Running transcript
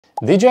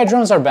DJI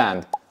drones are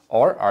banned,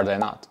 or are they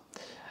not?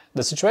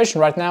 The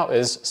situation right now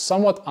is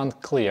somewhat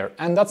unclear,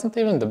 and that's not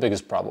even the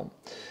biggest problem.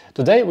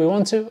 Today we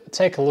want to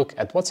take a look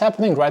at what's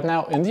happening right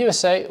now in the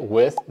USA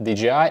with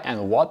DJI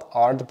and what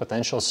are the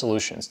potential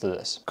solutions to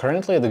this.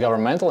 Currently, the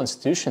governmental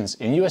institutions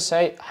in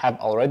USA have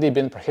already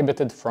been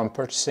prohibited from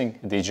purchasing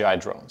DJI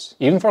drones.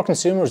 Even for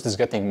consumers, it's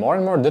getting more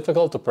and more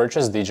difficult to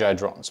purchase DJI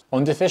drones.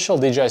 On the official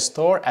DJI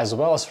store, as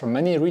well as from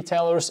many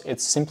retailers,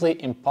 it's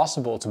simply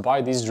impossible to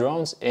buy these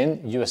drones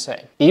in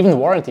USA. Even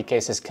warranty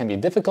cases can be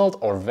difficult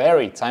or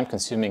very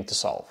time-consuming to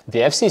solve. The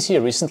FCC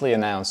recently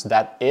announced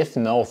that if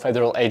no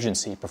federal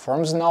agency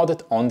performs an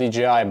audit on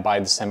DJI by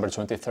December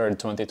 23,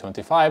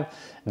 2025,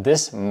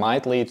 this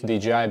might lead to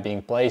DJI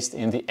being placed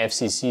in the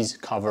FCC's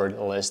covered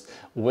list,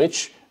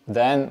 which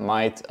then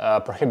might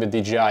prohibit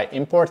DJI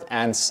import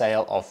and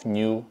sale of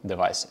new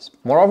devices.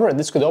 Moreover,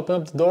 this could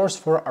open up the doors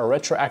for a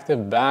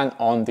retroactive ban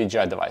on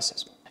DJI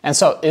devices. And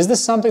so, is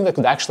this something that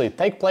could actually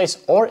take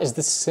place, or is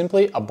this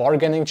simply a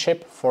bargaining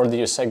chip for the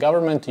USA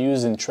government to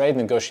use in trade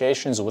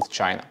negotiations with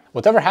China?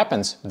 Whatever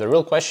happens, the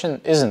real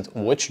question isn't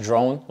which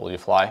drone will you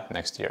fly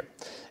next year.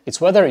 It's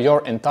whether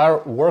your entire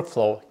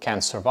workflow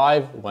can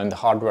survive when the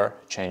hardware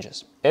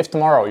changes. If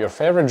tomorrow your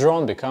favorite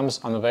drone becomes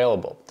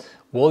unavailable,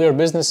 will your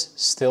business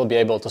still be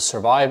able to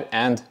survive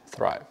and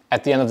thrive?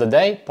 At the end of the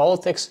day,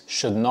 politics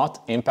should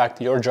not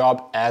impact your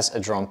job as a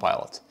drone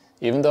pilot,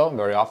 even though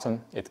very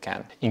often it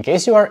can. In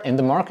case you are in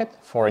the market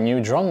for a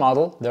new drone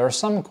model, there are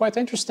some quite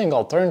interesting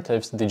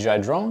alternatives to DJI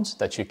drones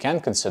that you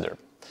can consider.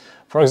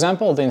 For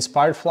example, the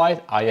Inspired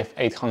Flight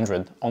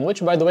IF800, on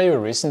which, by the way, we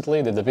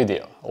recently did a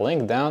video,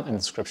 link down in the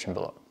description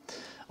below.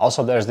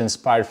 Also, there's the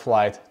Inspired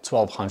Flight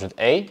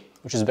 1200A,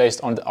 which is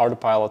based on the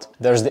Autopilot.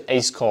 There's the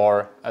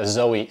AceCore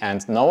Zoe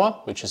and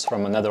Noah, which is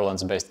from a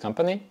Netherlands-based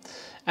company.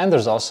 And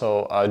there's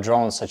also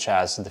drones such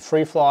as the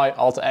FreeFly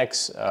Alta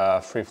X,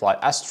 FreeFly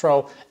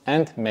Astro,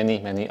 and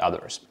many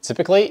others.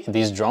 Typically,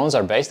 these drones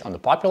are based on the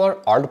popular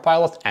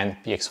Autopilot and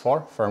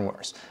PX4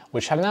 firmwares,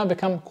 which have now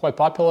become quite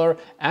popular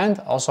and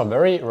also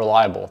very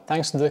reliable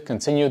thanks to the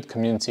continued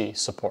community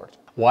support.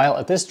 While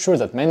it is true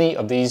that many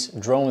of these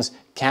drones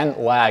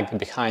can lag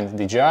behind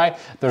DJI,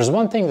 there's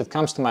one thing that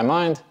comes to my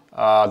mind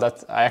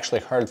that I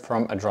actually heard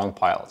from a drone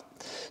pilot.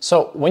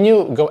 So when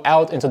you go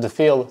out into the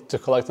field to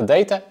collect the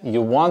data,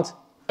 you want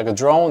a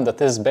drone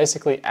that is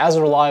basically as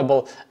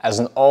reliable as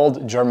an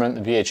old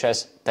German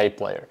VHS tape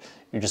player.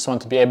 You just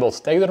want to be able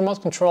to take the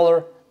remote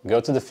controller, go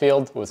to the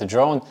field with the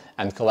drone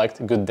and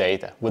collect good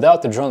data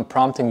without the drone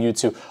prompting you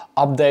to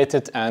update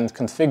it and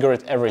configure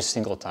it every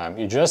single time.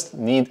 You just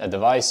need a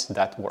device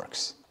that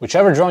works.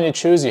 Whichever drone you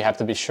choose, you have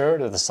to be sure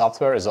that the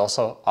software is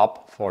also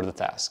up for the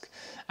task.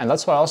 And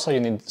that's why also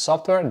you need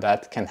software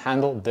that can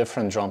handle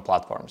different drone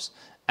platforms.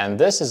 And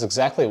this is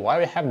exactly why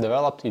we have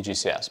developed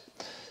UgCS.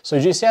 So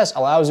UgCS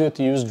allows you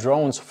to use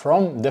drones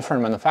from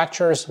different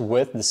manufacturers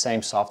with the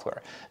same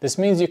software. This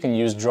means you can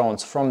use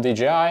drones from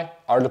DJI,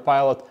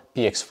 Autopilot,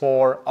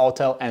 PX4,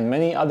 Autel, and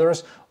many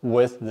others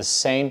with the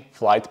same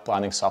flight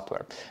planning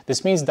software.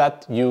 This means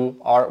that you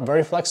are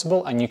very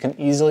flexible and you can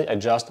easily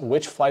adjust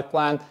which flight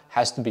plan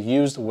has to be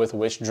used with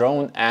which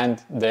drone,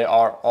 and they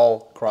are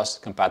all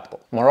cross-compatible.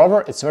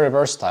 Moreover, it's very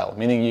versatile,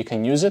 meaning you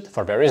can use it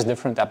for various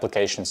different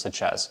applications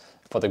such as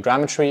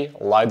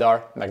photogrammetry,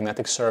 LiDAR,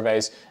 magnetic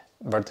surveys,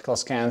 vertical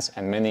scans,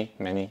 and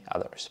many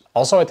others.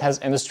 Also, it has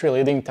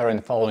industry-leading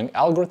terrain-following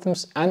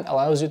algorithms and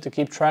allows you to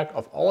keep track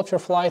of all of your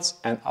flights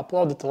and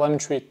upload the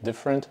telemetry to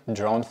different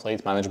drone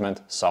fleet management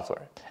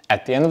software.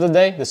 At the end of the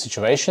day, the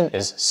situation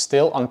is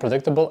still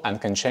unpredictable and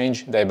can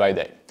change day by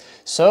day.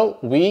 So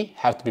we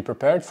have to be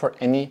prepared for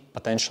any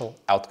potential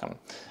outcome.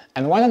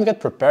 And why not get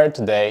prepared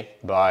today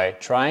by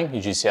trying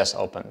UgCS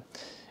Open?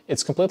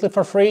 It's completely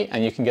for free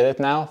and you can get it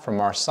now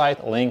from our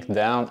site, linked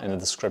down in the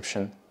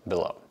description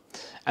below.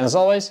 And as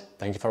always,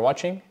 thank you for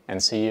watching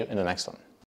and see you in the next one.